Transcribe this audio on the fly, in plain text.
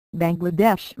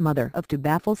Bangladesh mother of two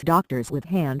Baffles doctors with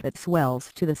hand that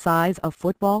swells to the size of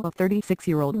football. A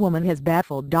 36-year-old woman has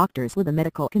baffled doctors with a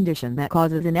medical condition that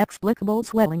causes inexplicable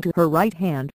swelling to her right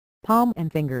hand, palm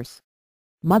and fingers.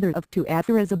 Mother of two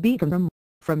Athiraza Beatam,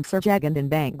 from Surjagand in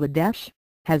Bangladesh,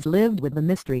 has lived with the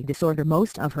mystery disorder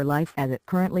most of her life as it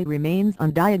currently remains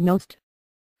undiagnosed.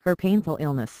 Her painful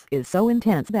illness is so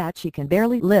intense that she can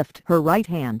barely lift her right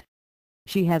hand.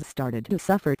 She has started to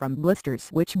suffer from blisters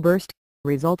which burst,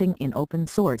 resulting in open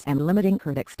sores and limiting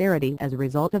her dexterity. As a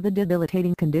result of the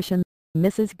debilitating condition,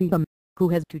 Mrs. Begum, who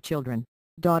has two children,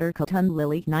 daughter Khatun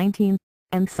Lily 19,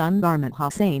 and son Garment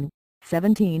Hossain,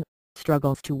 17,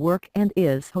 struggles to work and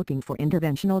is hoping for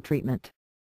interventional treatment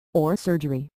or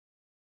surgery.